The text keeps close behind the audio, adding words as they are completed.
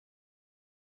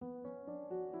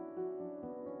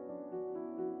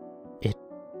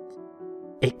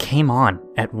It came on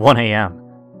at 1 a.m.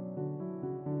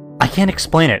 I can't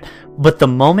explain it, but the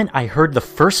moment I heard the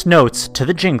first notes to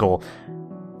the jingle,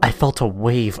 I felt a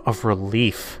wave of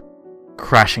relief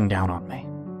crashing down on me.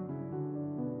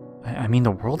 I mean,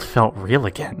 the world felt real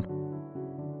again.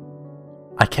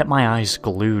 I kept my eyes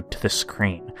glued to the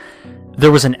screen.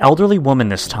 There was an elderly woman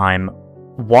this time,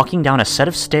 walking down a set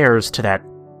of stairs to that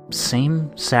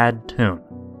same sad tune.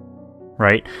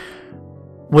 Right?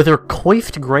 With her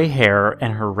coiffed gray hair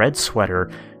and her red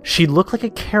sweater, she looked like a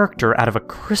character out of a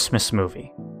Christmas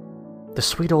movie. The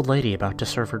sweet old lady about to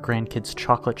serve her grandkids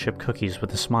chocolate chip cookies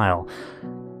with a smile.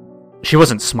 She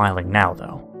wasn't smiling now,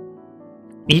 though.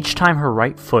 Each time her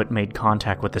right foot made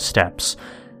contact with the steps,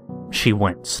 she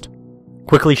winced,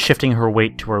 quickly shifting her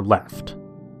weight to her left,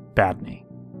 bad knee.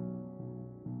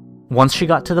 Once she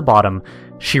got to the bottom,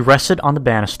 she rested on the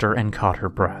banister and caught her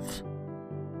breath.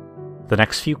 The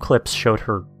next few clips showed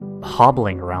her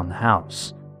hobbling around the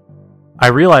house. I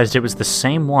realized it was the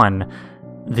same one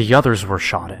the others were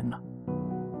shot in,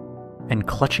 and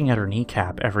clutching at her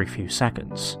kneecap every few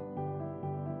seconds.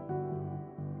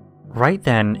 Right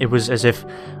then, it was as if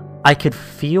I could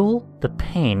feel the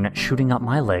pain shooting up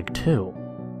my leg, too.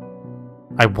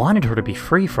 I wanted her to be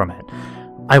free from it.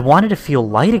 I wanted to feel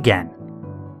light again.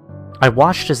 I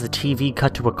watched as the TV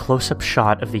cut to a close-up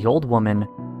shot of the old woman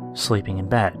sleeping in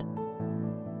bed.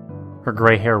 Her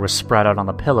gray hair was spread out on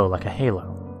the pillow like a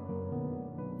halo.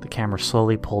 The camera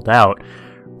slowly pulled out,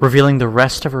 revealing the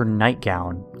rest of her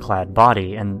nightgown-clad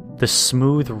body and the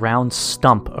smooth, round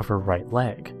stump of her right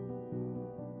leg.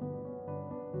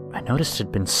 I noticed it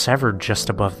had been severed just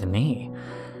above the knee,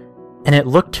 and it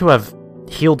looked to have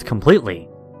healed completely,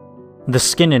 the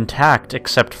skin intact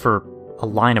except for a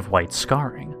line of white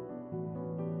scarring.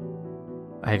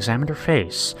 I examined her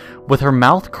face, with her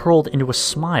mouth curled into a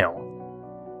smile.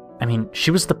 I mean, she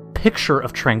was the picture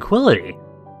of tranquility.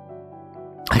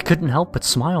 I couldn't help but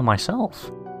smile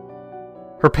myself.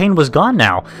 Her pain was gone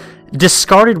now,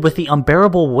 discarded with the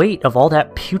unbearable weight of all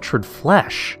that putrid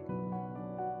flesh.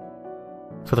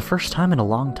 For the first time in a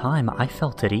long time, I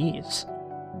felt at ease.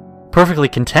 Perfectly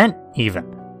content,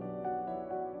 even.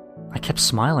 I kept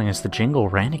smiling as the jingle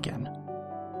ran again.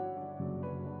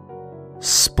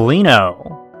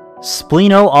 Spleeno.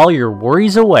 Spleeno all your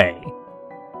worries away.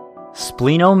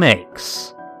 Spleeno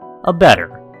makes a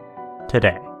better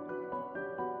today.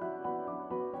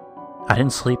 I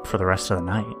didn't sleep for the rest of the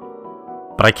night,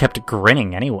 but I kept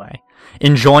grinning anyway,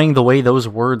 enjoying the way those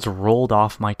words rolled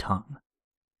off my tongue.